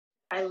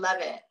I love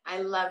it. I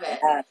love it.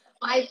 Yeah,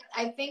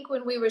 I think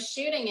when we were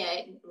shooting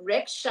it,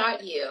 Rick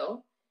shot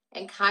you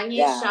and Kanye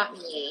yeah, shot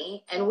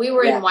me, and we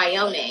were in yeah.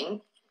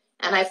 Wyoming,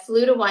 and I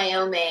flew to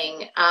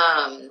Wyoming,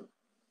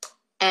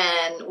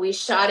 and we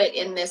shot it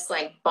in this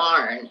like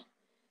barn,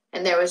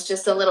 and there was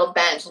just a little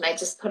bench, and I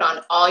just put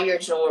on all your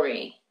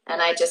jewelry,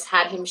 and I just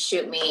had him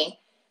shoot me.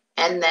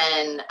 And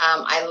then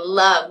I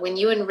love when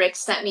you and Rick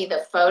sent me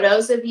the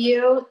photos of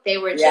you, they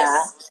were Yeah.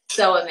 just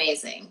so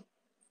amazing.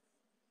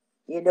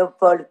 You know,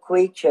 Paul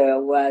Quicker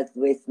was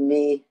with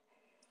me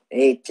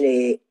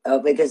lately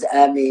because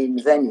I'm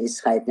in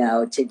Venice right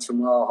now till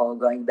tomorrow,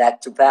 going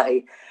back to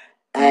Paris.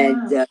 Oh,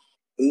 And wow.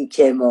 he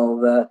came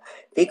over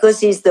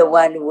because he's the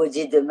one who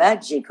did the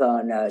magic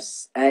on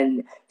us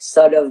and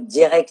sort of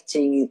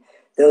directing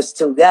those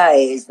two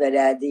guys. But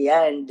at the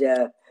end,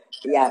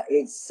 yeah,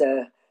 it's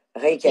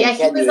Rick and Yeah,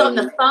 he was on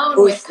Kanye the phone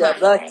push with the Kanye.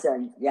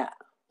 button. Yeah.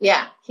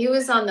 Yeah, he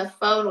was on the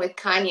phone with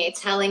Kanye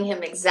telling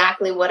him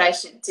exactly what I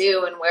should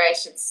do and where I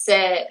should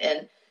sit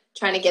and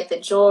trying to get the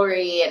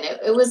jewelry. And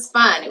it was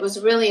fun. It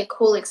was really a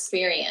cool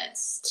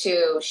experience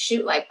to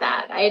shoot like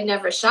that. I had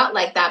never shot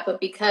like that, but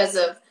because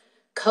of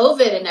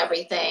COVID and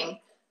everything,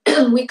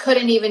 we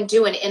couldn't even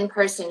do an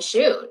in-person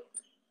shoot.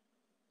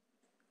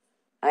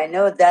 I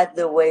know that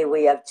the way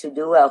we have to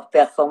do our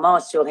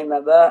performance. You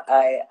remember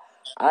I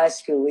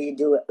asked you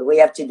we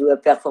have to do a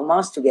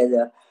performance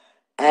together.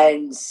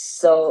 And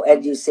so,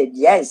 and you said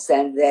yes,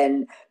 and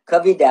then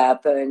COVID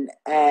happened,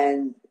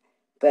 and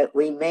but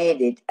we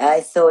made it.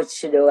 I thought,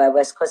 I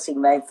was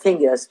crossing my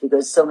fingers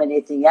because so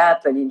many things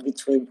happened in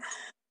between,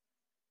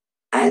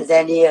 and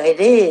then here it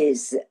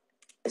is.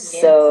 Yeah.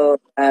 So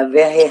I'm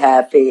very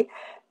happy.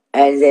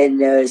 And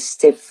then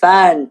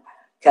Stefan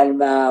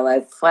Kalmar,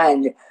 my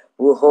friend,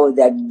 who wrote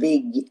that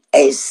big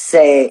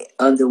essay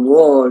on the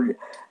wall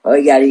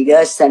regarding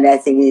us, and I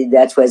think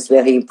that was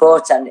very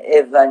important,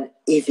 even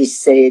if he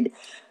said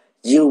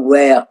you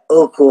were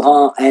au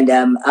courant and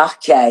I'm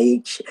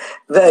archaic,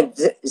 but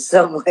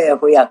somewhere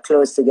we are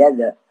close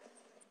together.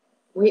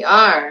 We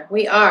are.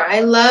 We are. I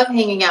love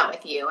hanging out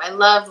with you. I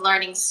love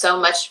learning so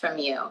much from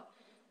you.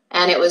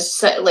 And it was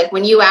so, like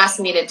when you asked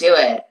me to do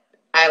it,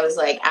 I was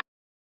like,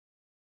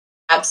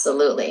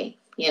 absolutely.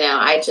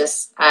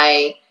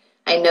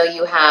 I know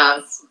you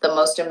have the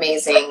most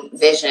amazing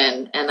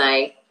vision, and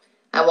I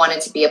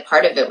wanted to be a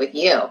part of it with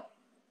you.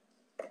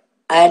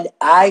 And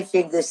I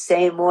feel the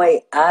same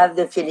way. I have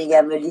the feeling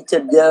I'm a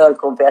little girl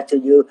compared to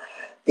you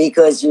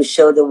because you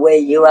show the way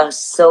you are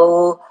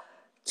so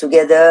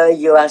together.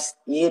 You are,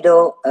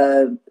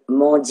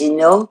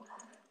 Mondino,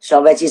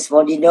 Jean-Baptiste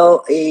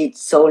Mondino, he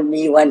told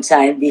me one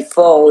time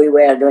before we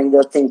were doing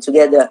the thing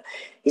together,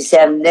 he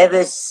said, I've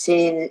never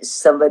seen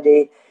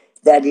somebody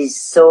that is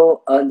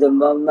so on the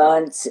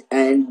moment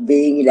and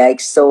being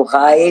like so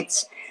right.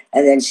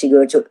 And then she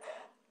go to,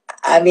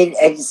 I mean,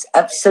 it's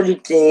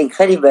absolutely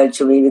incredible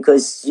to me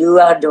because you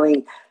are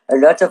doing a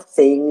lot of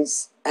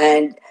things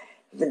and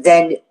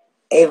then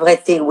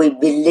everything we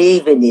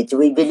believe in it.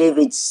 We believe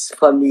it's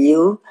from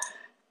you.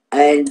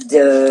 And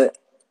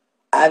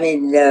I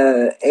mean,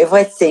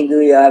 everything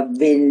you have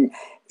been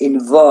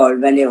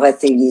involved and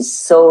everything is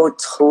so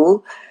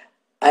true.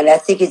 And I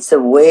think it's a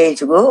way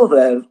to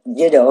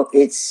go.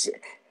 It's,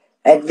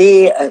 and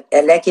me,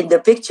 like in the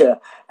picture,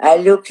 I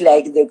look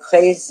like the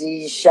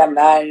crazy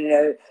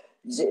shaman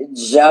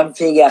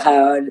jumping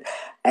around,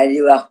 and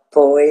you are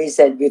poised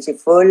and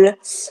beautiful.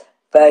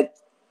 But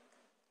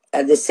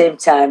at the same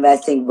time, I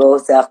think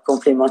both are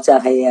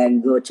complementary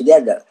and go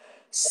together.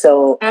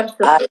 So I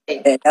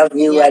Absolutely. love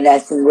you, Yeah. and I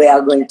think we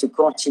are going to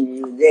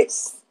continue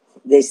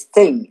this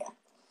thing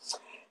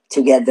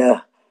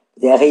together.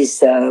 There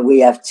is, we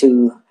have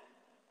to,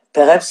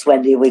 perhaps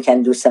one day we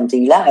can do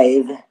something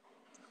live.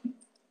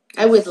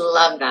 I would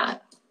love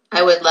that.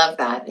 I would love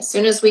that. As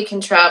soon as we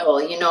can travel,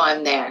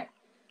 I'm there.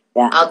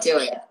 Yeah. I'll do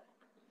it.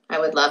 I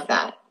would love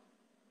that.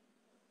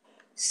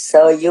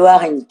 So you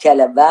are in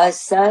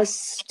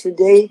Calabasas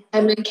today?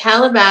 I'm in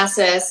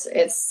Calabasas.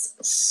 It's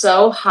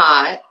so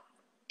hot,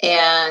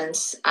 and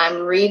I'm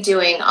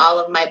redoing all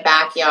of my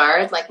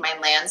backyard, like my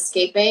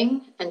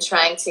landscaping, and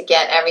trying to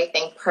get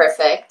everything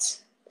perfect.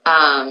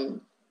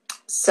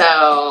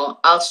 So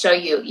I'll show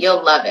you.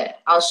 You'll love it.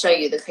 I'll show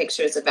you the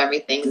pictures of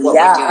everything, what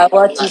we're Yeah, I doing.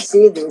 want to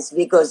see this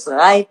because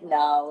right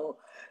now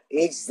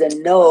it's the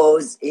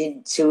nose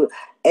into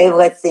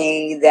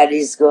everything that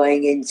is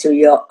going into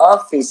your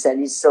office,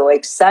 and it's so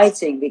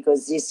exciting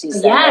because this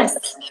is another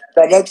Yes.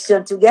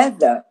 connection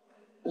together.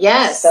 So,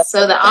 Yes.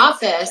 So the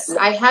office,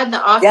 I had the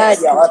yeah,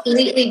 office your office.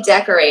 completely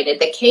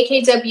decorated. The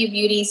KKW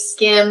Beauty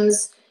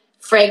Skims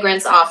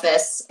fragrance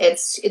office.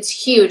 It's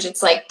huge.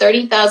 It's like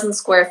 30,000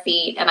 square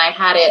feet, and I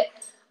had it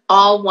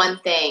all one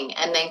thing.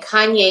 And then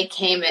Kanye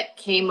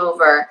came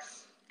over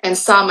and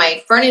saw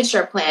my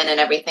furniture plan and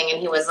everything, and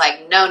he was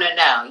like, "No, no,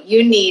 no.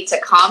 You need to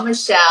call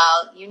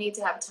Michelle. You need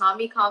to have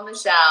Tommy call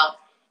Michelle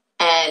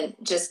and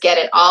just get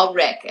it all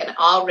Rick and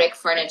all Rick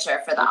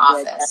furniture for the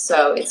office."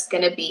 So it's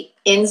going to be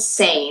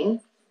insane.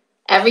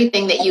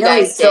 Everything that I you know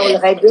guys it's did.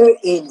 already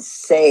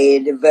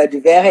insane, but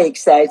very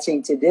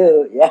exciting to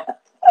do. Yeah.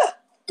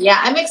 Yeah,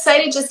 I'm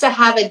excited just to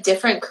have a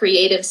different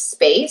creative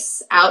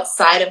space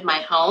outside of my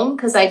home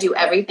because I do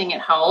everything at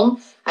home.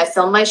 I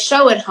film my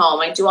show at home.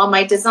 I do all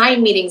my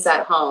design meetings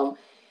at home.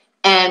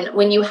 And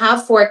when you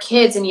have 4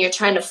 kids and you're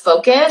trying to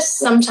focus,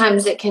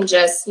 sometimes it can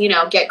just,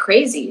 get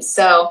crazy.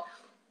 So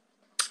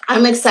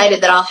I'm excited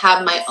that I'll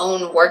have my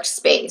own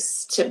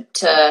workspace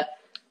to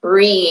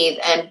breathe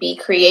and be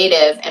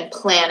creative and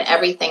plan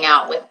everything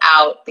out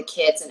without the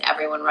kids and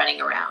everyone running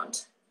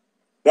around.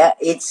 Yeah,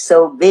 it's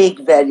so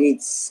big that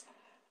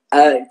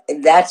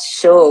that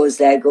shows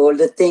like all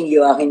the things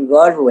you are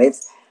involved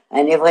with.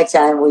 And every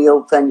time we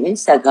open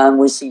Instagram,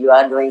 we see you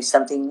are doing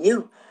something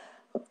new.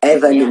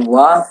 Even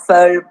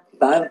waffle,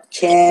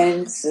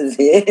 pumpkins,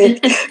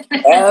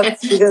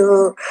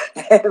 perfume,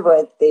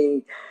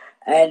 everything.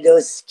 And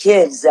those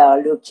kids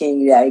are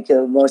looking like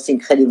most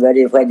incredible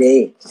every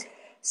day.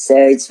 So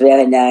it's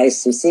very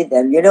nice to see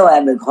them.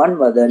 I'm a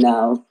grandmother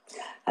now.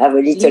 I have a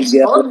little You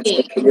girl. told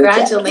me.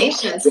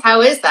 Congratulations.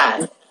 How is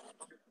that?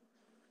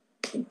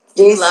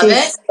 Do you This love is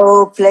it?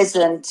 so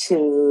pleasant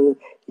to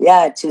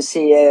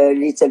see a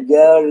little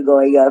girl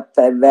growing up.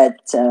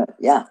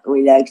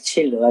 We like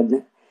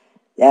children.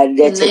 Yeah, And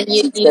that then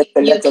teaches us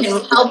a you lot of can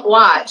things. help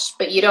watch,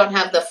 but you don't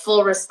have the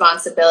full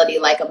responsibility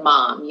like a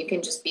mom. You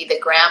can just be the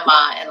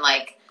grandma and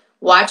like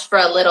watch for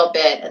a little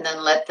bit and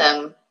then let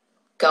them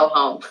go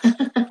home.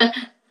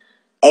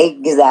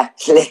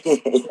 Exactly.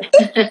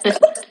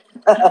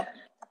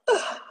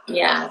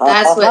 Yeah,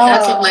 that's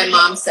what my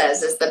mom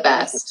says is the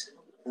best.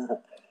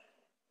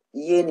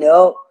 you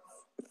know,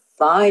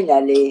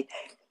 Finally,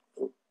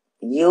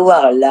 you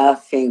are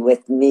laughing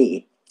with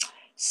me.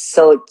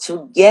 So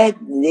to get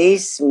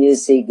this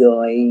music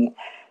going,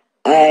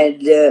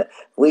 and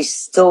we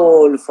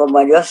stole from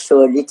your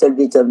show a little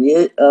bit of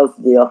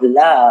your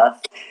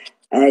laugh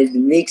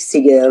and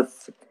mixing it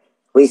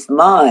with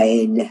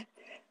mine,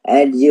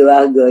 and you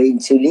are going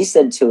to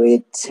listen to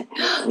it.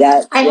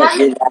 That's I what haven't.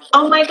 we like.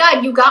 Oh my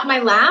God, you got my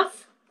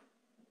laugh?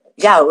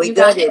 Yeah, we You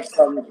got got it? it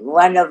from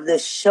one of the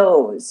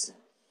shows.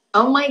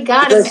 Oh my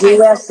God. Because Okay. you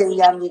were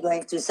saying, I'm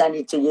going to send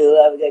it to you,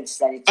 I'm going to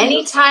send it to you.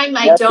 Anytime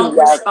I Nothing don't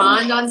happened.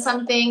 respond on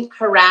something,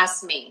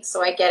 harass me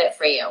so I get it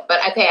for you.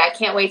 But okay, I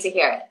can't wait to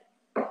hear it.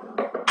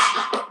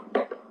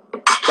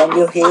 Can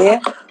you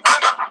hear?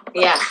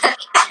 Yeah.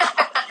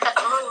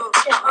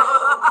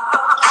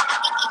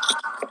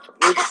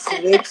 It's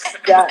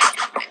mixed up.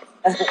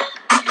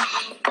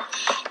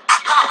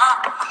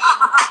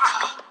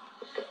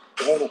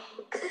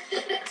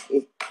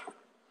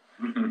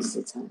 Is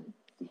it on?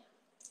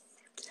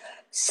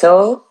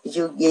 So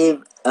you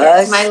give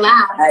That's my us,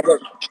 laugh.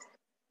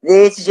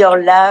 this is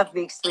your laugh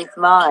mixed with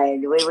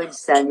mine. We will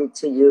send it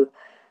to you.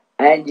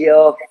 And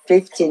your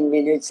 15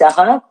 minutes are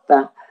up.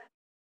 I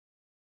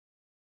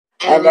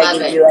And I love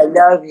give it. you, I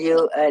love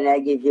you, and I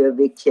give you a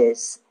big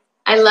kiss.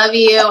 I love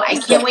you. I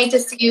can't wait to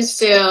see you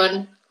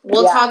soon.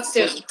 We'll Yeah, talk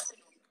soon.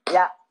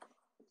 yeah.